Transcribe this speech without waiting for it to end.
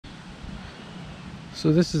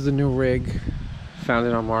So this is the new rig, found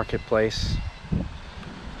it on Marketplace.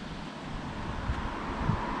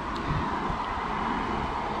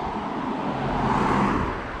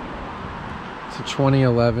 It's a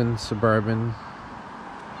 2011 Suburban.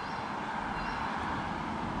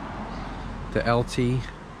 The LT. I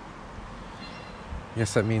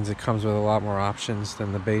guess that means it comes with a lot more options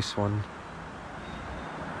than the base one.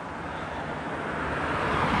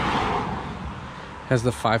 Has the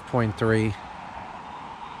 5.3.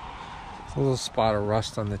 A little spot of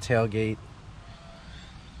rust on the tailgate.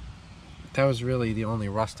 That was really the only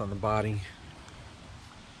rust on the body.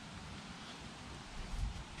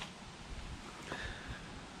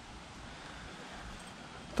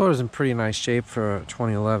 Thought it was in pretty nice shape for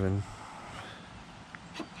 2011.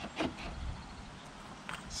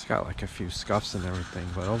 It's got like a few scuffs and everything,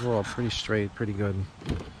 but overall pretty straight, pretty good.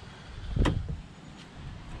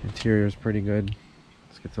 Interior is pretty good.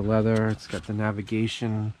 It's got the leather, it's got the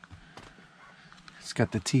navigation, it's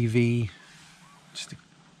got the TV, which the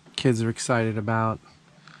kids are excited about.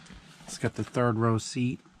 It's got the third row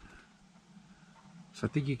seat. So I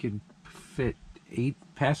think you could fit 8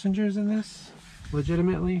 passengers in this,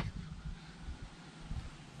 legitimately.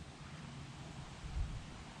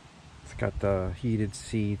 It's got the heated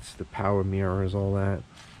seats, the power mirrors, all that.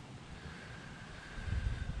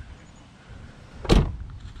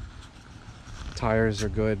 Tires are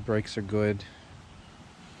good, brakes are good.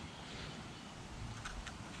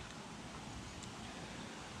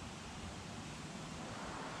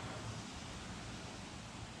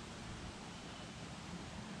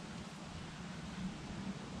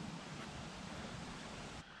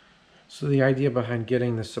 So the idea behind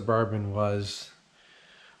getting the Suburban was,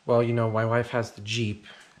 well, you know, my wife has the Jeep,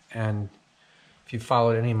 and if you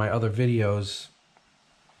followed any of my other videos,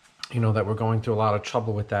 you know that we're going through a lot of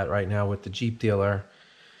trouble with that right now with the Jeep dealer.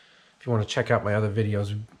 If you want to check out my other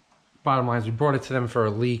videos, bottom line is we brought it to them for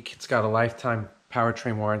a leak. It's got a lifetime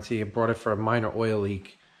powertrain warranty. I brought it for a minor oil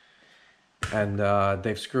leak, and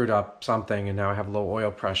they've screwed up something, and now I have low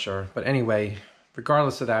oil pressure. But anyway,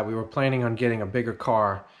 regardless of that, we were planning on getting a bigger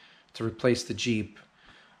car to replace the Jeep,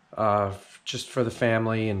 just for the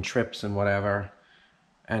family and trips and whatever.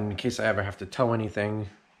 And in case I ever have to tow anything,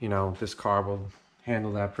 you know, this car will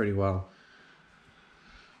handle that pretty well.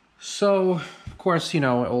 So, of course, you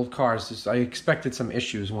know, old cars, I expected some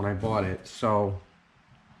issues when I bought it. So,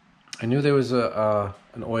 I knew there was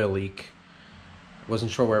an oil leak. Wasn't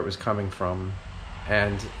sure where it was coming from.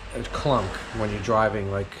 And a clunk when you're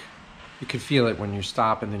driving, like, you could feel it when you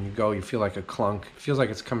stop and then you go, you feel like a clunk. It feels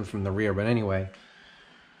like it's coming from the rear, but anyway.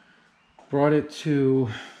 Brought it to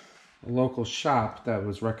a local shop that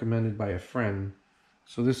was recommended by a friend.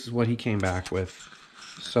 So this is what he came back with.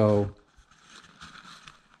 So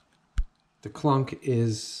the clunk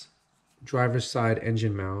is driver's side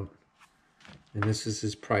engine mount, and this is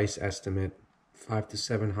his price estimate, $500 to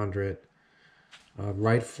 $700.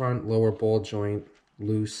 Right front lower ball joint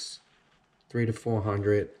loose, $300 to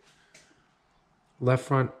 $400. Left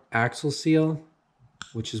front axle seal,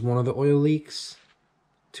 which is one of the oil leaks,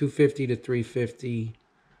 $250 to $350.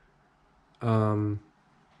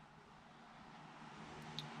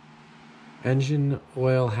 Engine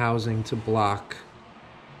oil housing to block.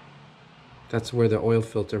 That's where the oil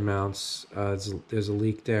filter mounts. There's a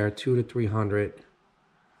leak there, $200 to $300.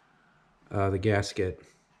 The gasket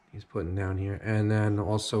he's putting down here. And then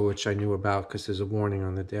also, which I knew about because there's a warning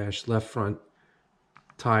on the dash, left front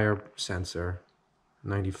tire sensor,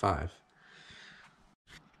 $95.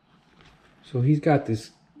 So he's got this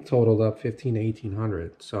totaled up $1,500 to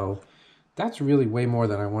 $1,800. So that's really way more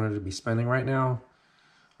than I wanted to be spending right now.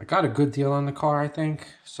 I got a good deal on the car, I think.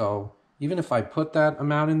 So even if I put that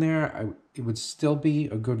amount in there, it would still be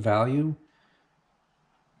a good value.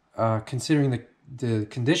 Considering the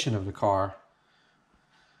condition of the car.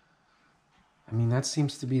 I mean, that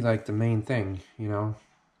seems to be like the main thing, you know.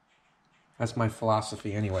 That's my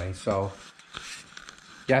philosophy anyway. So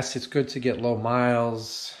yes, it's good to get low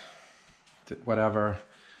miles, whatever.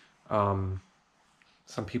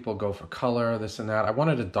 Some people go for color, this and that. I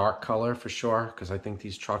wanted a dark color for sure, because I think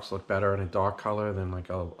these trucks look better in a dark color than like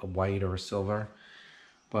a white or a silver.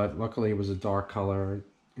 But luckily it was a dark color,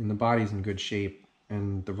 and the body's in good shape,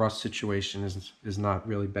 and the rust situation is not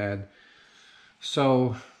really bad.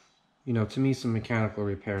 So, you know, to me, some mechanical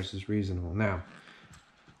repairs is reasonable. Now,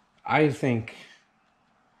 I think,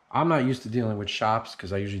 I'm not used to dealing with shops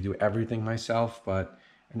because I usually do everything myself, but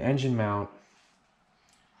an engine mount,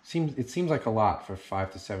 it seems like a lot for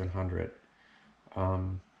 $500 to $700.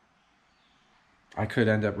 I could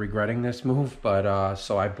end up regretting this move, but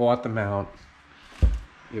so I bought the mount.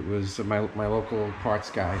 It was my local parts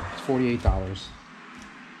guy. It's $48.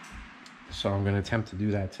 So I'm going to attempt to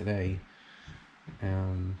do that today.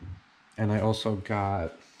 And I also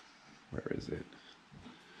got, where is it?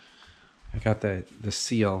 I got the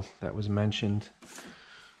seal that was mentioned.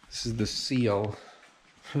 This is the seal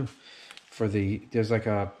for there's like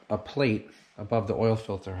a plate above the oil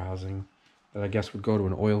filter housing that I guess would go to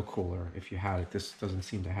an oil cooler if you had it. This doesn't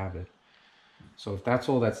seem to have it. So if that's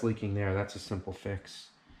all that's leaking there, that's a simple fix.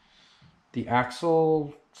 The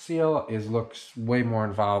axle seal looks way more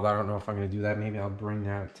involved. I don't know if I'm going to do that. Maybe I'll bring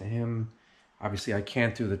that to him. Obviously, I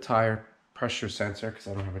can't do the tire pressure sensor because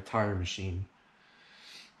I don't have a tire machine.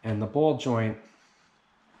 And the ball joint,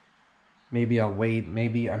 maybe I'll wait.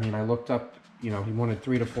 Maybe, I mean, I looked up, you know, he wanted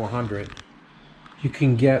 300 to 400. You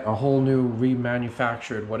can get a whole new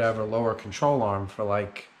remanufactured, whatever, lower control arm for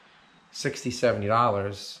like $60,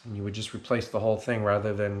 $70. And you would just replace the whole thing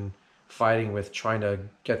rather than fighting with trying to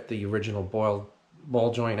get the original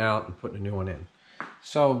ball joint out and putting a new one in.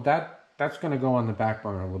 So that's going to go on the back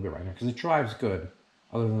burner a little bit right now because it drives good,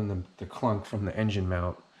 other than the clunk from the engine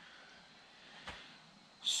mount.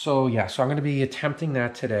 So yeah, so I'm going to be attempting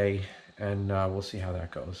that today, and we'll see how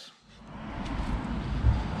that goes.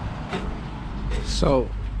 So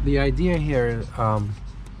the idea here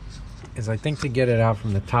is I think to get it out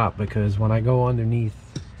from the top, because when I go underneath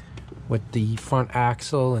with the front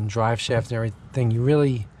axle and drive shaft and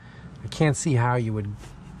everything, I can't see how you would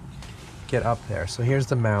get up there. So here's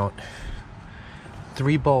the mount.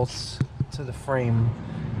 3 bolts to the frame,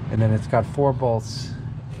 and then it's got 4 bolts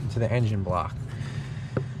into the engine block.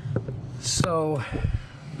 So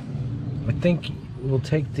I think we'll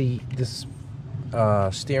take this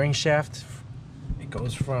steering shaft. It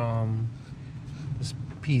goes from this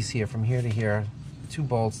piece here, from here to here, 2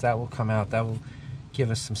 bolts. That will come out. That will give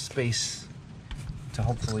us some space to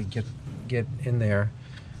hopefully get in there.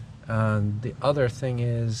 The other thing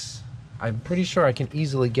is, I'm pretty sure I can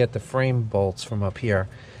easily get the frame bolts from up here.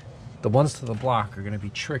 The ones to the block are going to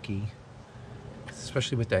be tricky,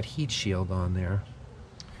 especially with that heat shield on there.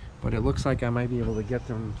 But it looks like I might be able to get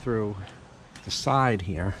them through the side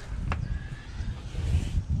here.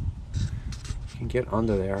 You can get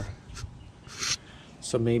under there.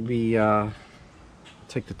 So maybe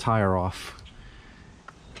take the tire off.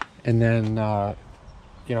 And then, you know,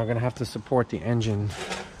 I'm going to have to support the engine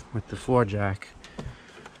with the floor jack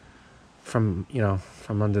from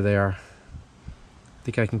under there. I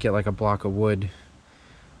think I can get like a block of wood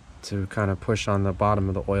to kind of push on the bottom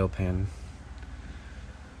of the oil pan.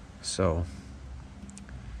 So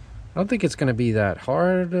I don't think it's going to be that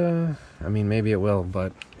hard. I mean, maybe it will,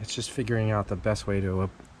 but it's just figuring out the best way to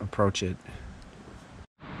approach it.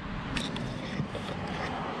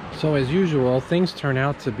 So as usual, things turn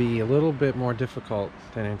out to be a little bit more difficult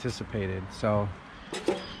than anticipated. So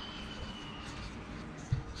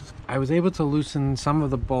I was able to loosen some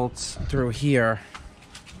of the bolts through here.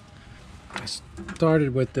 I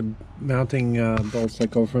started with the mounting bolts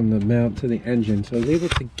that go from the mount to the engine. So I was able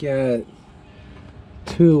to get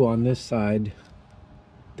 2 on this side.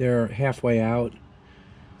 They're halfway out.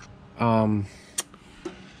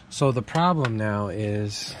 So the problem now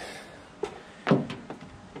is,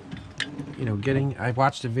 you know, I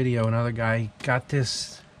watched a video, another guy got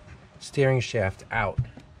this steering shaft out,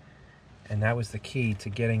 and that was the key to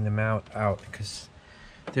getting the mount out, because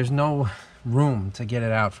there's no room to get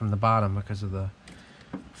it out from the bottom because of the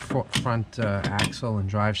front axle and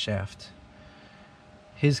drive shaft.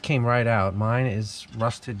 His came right out. Mine is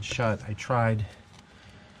rusted shut. I tried.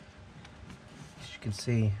 As you can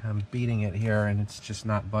see, I'm beating it here and it's just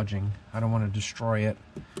not budging. I don't want to destroy it.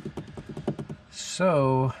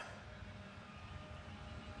 So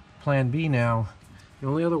plan B now, the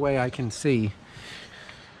only other way I can see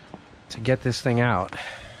to get this thing out,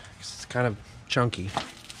 because it's kind of chunky,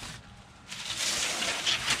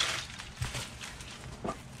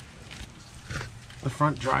 the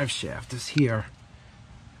front drive shaft is here,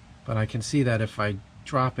 but I can see that if I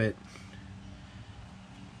drop it,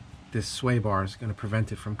 this sway bar is going to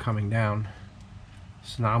prevent it from coming down.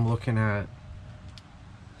 So now I'm looking at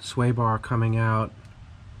sway bar coming out,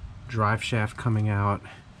 drive shaft coming out,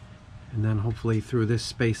 and then hopefully through this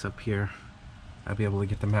space up here I'll be able to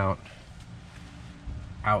get the mount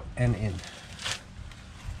out and in.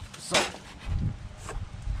 So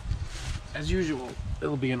as usual,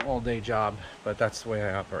 it'll be an all-day job, but that's the way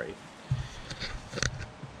I operate.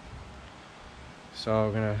 So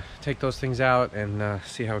I'm gonna take those things out and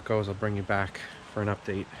see how it goes. I'll bring you back for an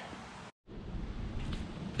update.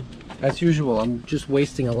 As usual, I'm just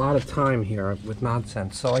wasting a lot of time here with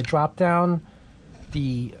nonsense. So I dropped down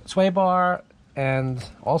the sway bar and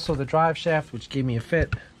also the drive shaft, which gave me a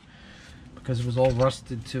fit because it was all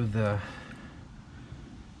rusted to the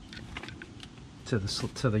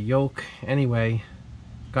to the yoke. Anyway,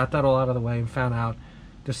 got that all out of the way and found out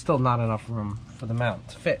there's still not enough room for the mount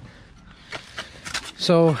to fit.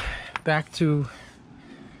 So back to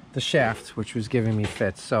the shaft, which was giving me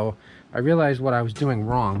fits. So I realized what I was doing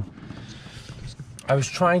wrong. I was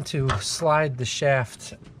trying to slide the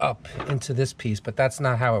shaft up into this piece, but that's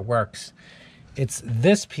not how it works. It's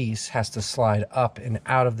this piece has to slide up and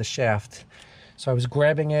out of the shaft. So I was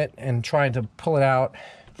grabbing it and trying to pull it out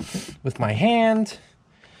with my hand.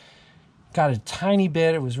 Got a tiny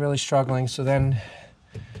bit, it was really struggling. So then,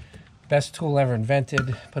 best tool ever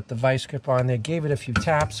invented, put the vice grip on there, gave it a few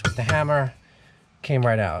taps with the hammer, came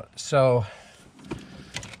right out. So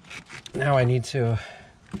now I need to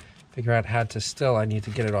figure out how to I need to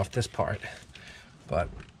get it off this part. But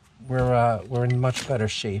we're in much better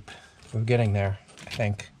shape. We're getting there, I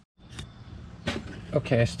think.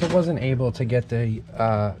 Okay, I still wasn't able to get the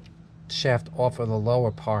shaft off of the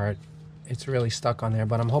lower part. It's really stuck on there,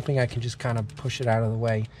 but I'm hoping I can just kind of push it out of the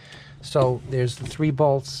way. So there's the 3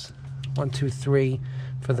 bolts, 1, 2, 3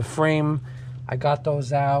 for the frame. I got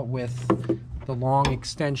those out with the long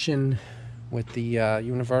extension with the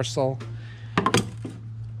universal.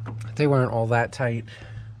 They weren't all that tight.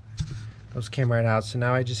 Those came right out. So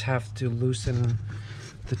now I just have to loosen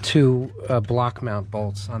the 2 block mount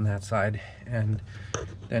bolts on that side, and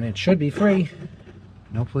then it should be free.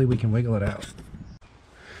 And hopefully we can wiggle it out.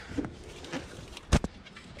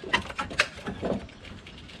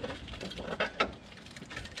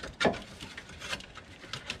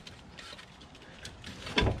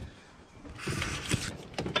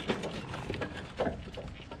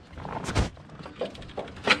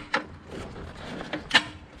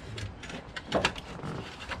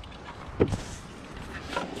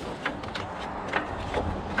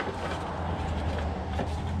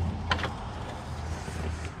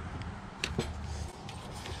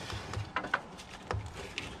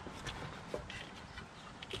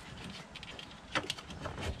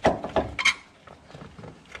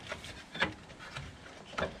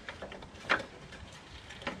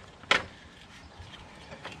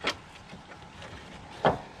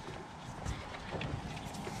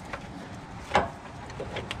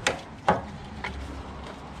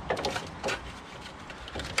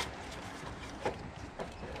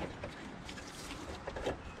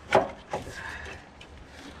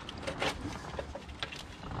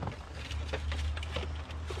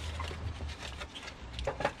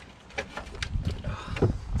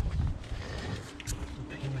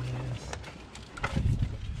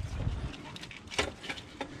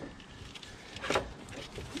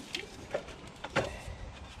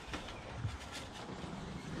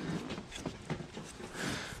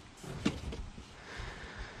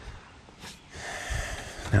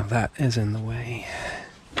 Now that is in the way.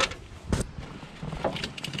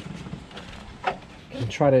 And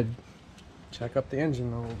try to check up the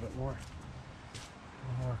engine a little bit more. A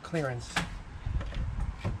little more clearance.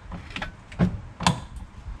 Don't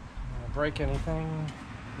break anything.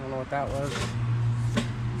 I don't know what that was.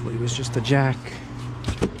 Hopefully it was just a jack.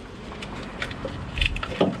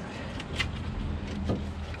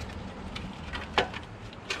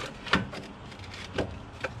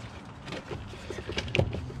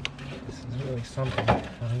 Something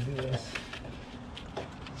how to do this.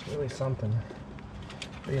 It's really something.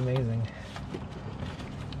 Pretty amazing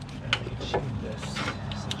how they achieve this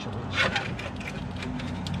situation.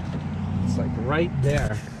 It's like right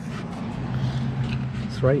there.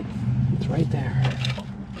 It's right there.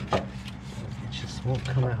 It just won't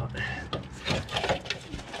come out.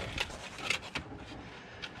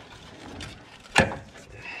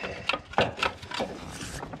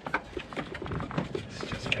 It's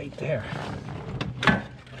just right there.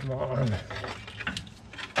 Come on.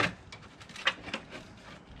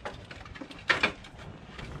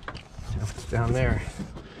 Now it's down there.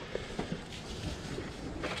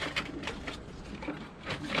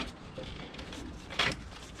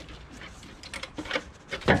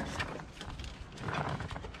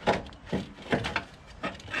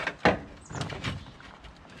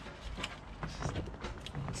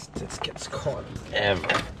 This gets caught.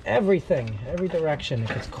 Everything, every direction, it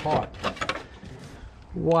gets caught.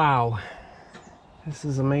 Wow, this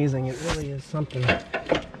is amazing. It really is something.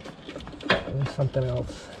 Really something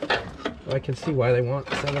else. I can see why they want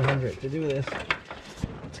 700 to do this.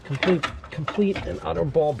 It's a complete and utter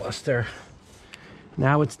ball buster.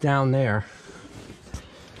 Now it's down there.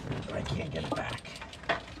 I can't get it back.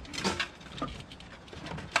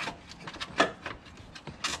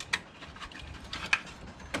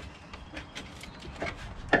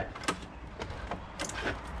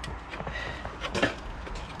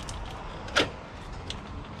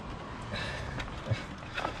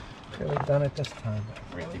 done it this time.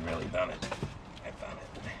 I've really done it. I've done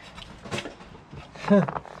it.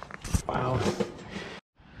 Wow.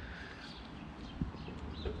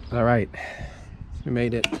 All right, we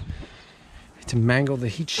made it. To mangle the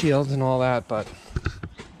heat shields and all that, but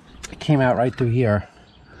it came out right through here.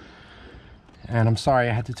 And I'm sorry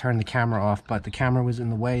I had to turn the camera off, but the camera was in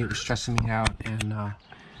the way. It was stressing me out, and I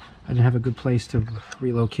didn't have a good place to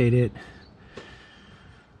relocate it.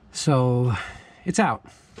 So it's out.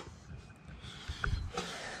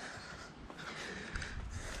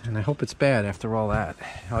 And I hope it's bad after all that.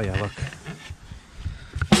 Oh yeah, look.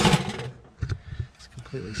 It's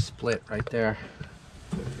completely split right there.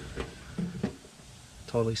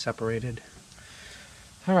 Totally separated.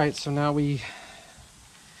 All right, so now we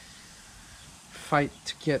fight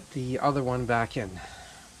to get the other one back in.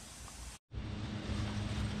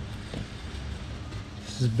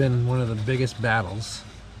 This has been one of the biggest battles.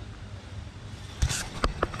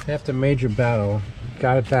 After a major battle,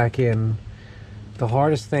 got it back in. The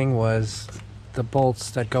hardest thing was the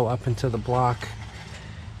bolts that go up into the block.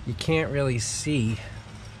 You can't really see.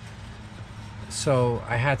 So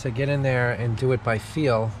I had to get in there and do it by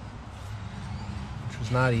feel, which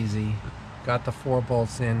was not easy. Got the 4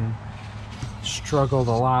 bolts in, struggled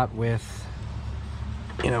a lot with,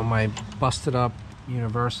 you know, my busted up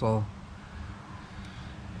universal.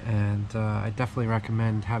 And I definitely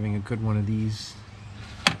recommend having a good one of these.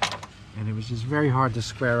 And it was just very hard to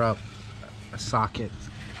square up a socket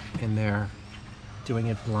in there, doing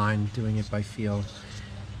it blind, doing it by feel,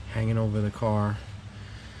 hanging over the car.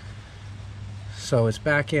 So it's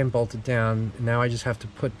back in, bolted down. Now I just have to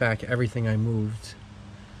put back everything I moved.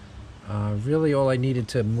 Really all I needed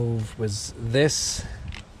to move was this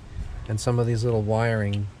and some of these little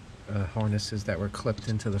wiring harnesses that were clipped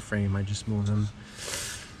into the frame. I just moved them.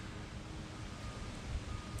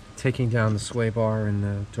 Taking down the sway bar and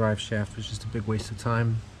the drive shaft was just a big waste of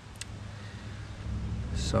time.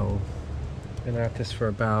 So been at this for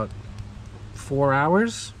about 4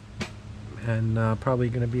 hours. And probably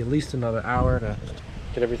going to be at least another hour to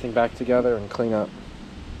get everything back together and clean up.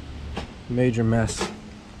 Major mess.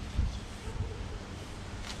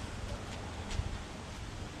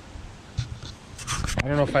 I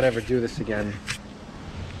don't know if I'd ever do this again.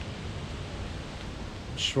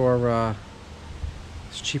 I'm sure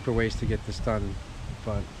there's cheaper ways to get this done,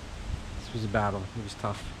 but this was a battle. It was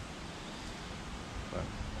tough. But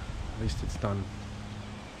at least it's done.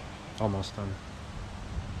 Almost done.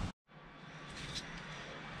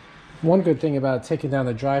 One good thing about taking down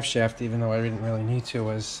the drive shaft, even though I didn't really need to,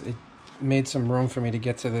 was it made some room for me to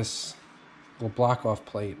get to this little block-off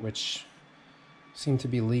plate, which seemed to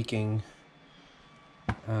be leaking.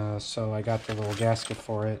 So I got the little gasket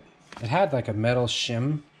for it. It had like a metal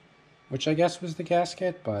shim, which I guess was the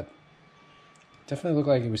gasket, but it definitely looked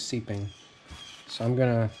like it was seeping. So I'm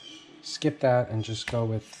gonna skip that and just go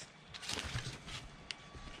with,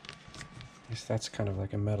 I guess that's kind of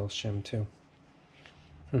like a metal shim too.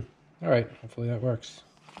 All right, hopefully that works.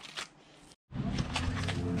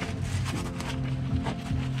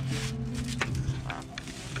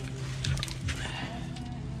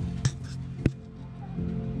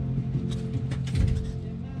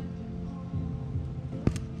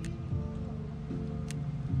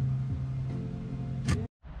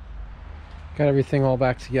 Got everything all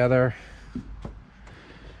back together.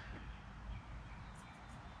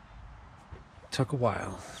 Took a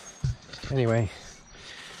while. Anyway,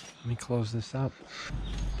 let me close this up.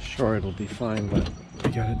 Sure, it'll be fine, but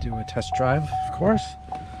we gotta do a test drive, of course.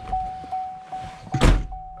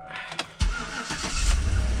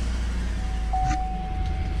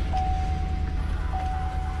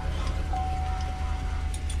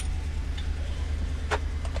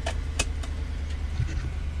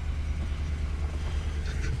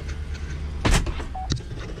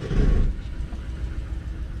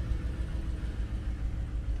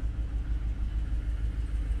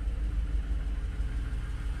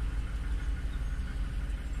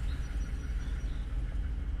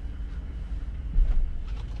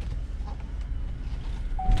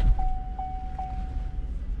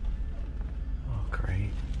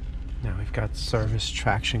 Got service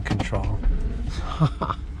traction control.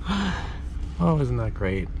 Oh, isn't that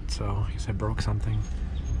great? So I guess I broke something.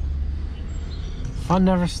 Fun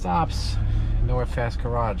never stops. Nowhere Fast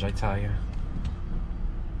Garage, I tell you.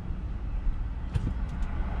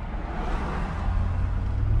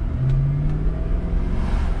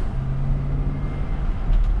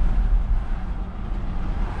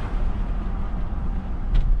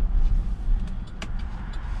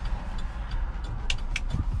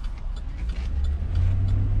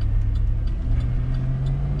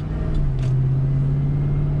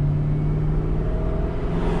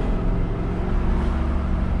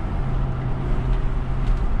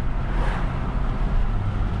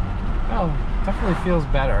 feels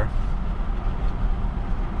better.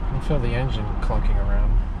 I don't feel the engine clunking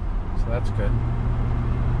around, so that's good.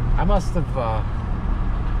 I must have, I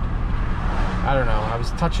don't know, I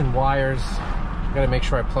was touching wires. I gotta make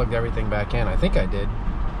sure I plugged everything back in. I think I did,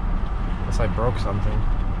 unless I broke something.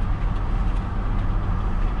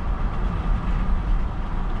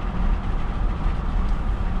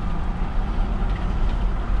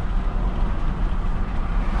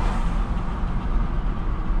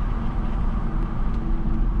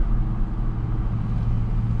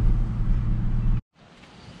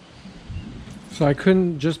 So I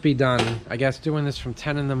couldn't just be done. I guess doing this from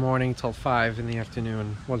 10 in the morning till 5 in the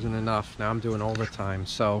afternoon wasn't enough. Now I'm doing overtime.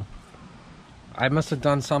 So I must have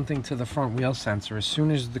done something to the front wheel sensor. As soon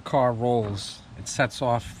as the car rolls, it sets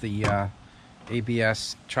off the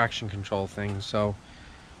ABS traction control thing. So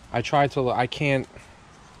I tried to, I can't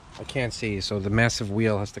see. So the massive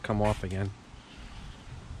wheel has to come off again.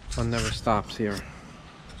 Fun never stops here.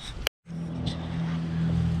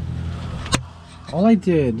 All I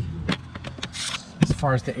did, as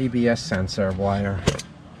far as the ABS sensor wire,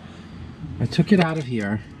 I took it out of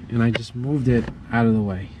here and I just moved it out of the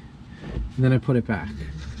way, and then I put it back.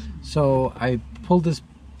 So I pulled this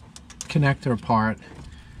connector apart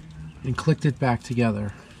and clicked it back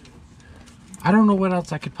together. I don't know what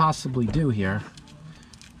else I could possibly do here.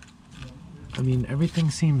 I mean,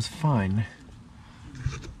 everything seems fine.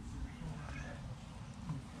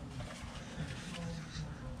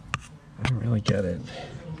 I don't really get it.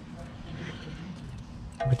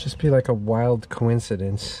 It would just be like a wild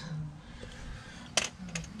coincidence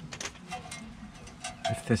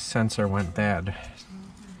if this sensor went bad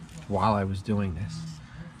while I was doing this.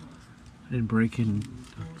 I didn't break and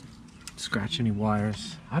scratch any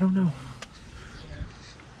wires. I don't know.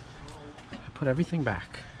 I put everything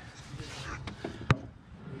back.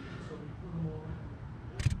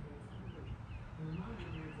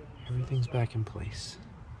 Everything's back in place.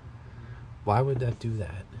 Why would that do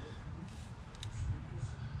that?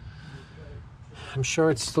 I'm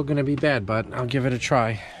sure it's still going to be bad, but I'll give it a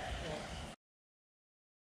try.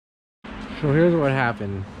 So here's what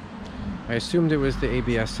happened. I assumed it was the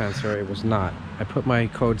ABS sensor. It was not. I put my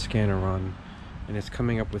code scanner on, and it's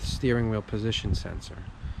coming up with steering wheel position sensor.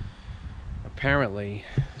 Apparently,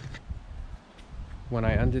 when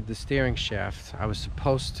I undid the steering shaft, I was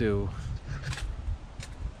supposed to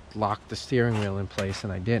lock the steering wheel in place,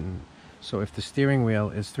 and I didn't. So if the steering wheel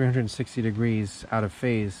is 360 degrees out of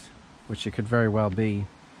phase, which it could very well be,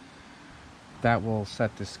 that will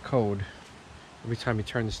set this code. Every time you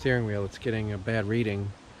turn the steering wheel, it's getting a bad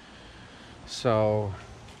reading. So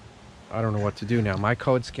I don't know what to do now. My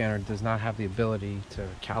code scanner does not have the ability to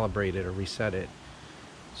calibrate it or reset it.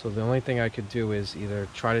 So the only thing I could do is either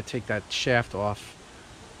try to take that shaft off,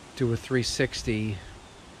 do a 360,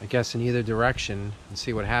 I guess in either direction, and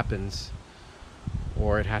see what happens,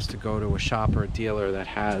 or it has to go to a shop or a dealer that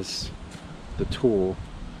has the tool.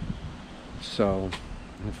 So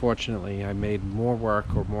unfortunately, I made more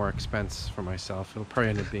work or more expense for myself. It'll probably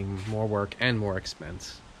end up being more work and more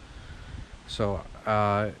expense. So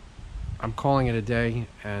I'm calling it a day,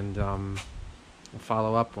 and we'll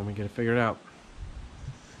follow up when we get it figured out.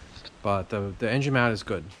 But the engine mount is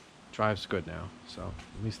good. Drives good now, so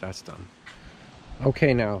at least that's done.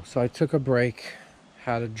 Okay, now, so I took a break,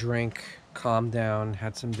 had a drink, calmed down,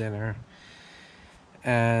 had some dinner,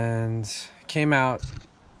 and came out,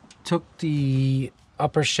 took the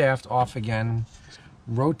upper shaft off again,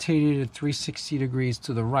 rotated it 360 degrees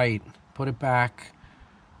to the right, put it back,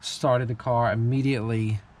 started the car.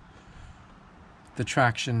 Immediately the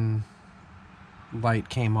traction light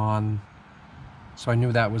came on, so I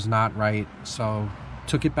knew that was not right. So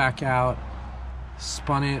took it back out,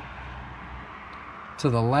 spun it to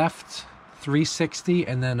the left 360,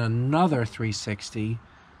 and then another 360,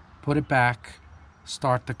 put it back,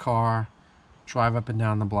 start the car, drive up and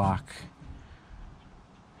down the block.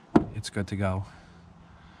 It's good to go.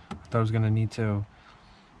 I thought I was going to need to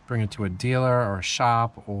bring it to a dealer or a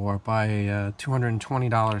shop or buy a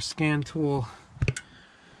 $220 scan tool.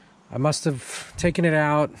 I must have taken it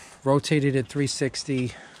out, rotated it 360,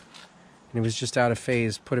 and it was just out of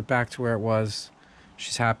phase. Put it back to where it was.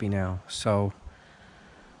 She's happy now. So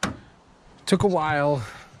took a while.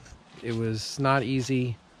 It was not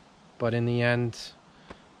easy, but in the end,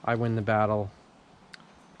 I win the battle.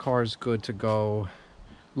 Car's good to go.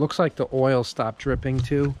 Looks like the oil stopped dripping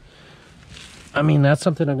too. I mean, that's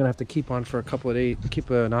something I'm gonna have to keep on for a couple of days, keep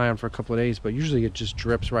an eye on for a couple of days, but usually it just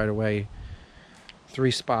drips right away. 3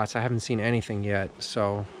 spots. I haven't seen anything yet,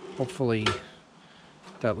 so hopefully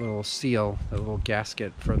that little seal, that little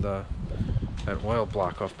gasket for that oil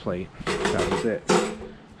block off plate, that was it.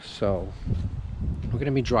 So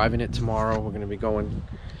going to be driving it tomorrow. We're going to be going,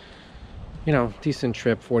 you know, decent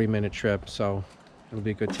trip, 40-minute trip. So it'll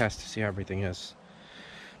be a good test to see how everything is.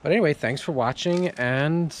 But anyway, thanks for watching,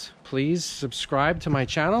 and please subscribe to my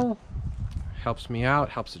channel. Helps me out,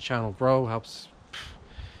 helps the channel grow, helps.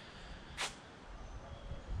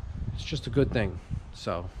 It's just a good thing.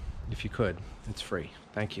 So if you could, it's free.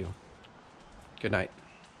 Thank you. Good night.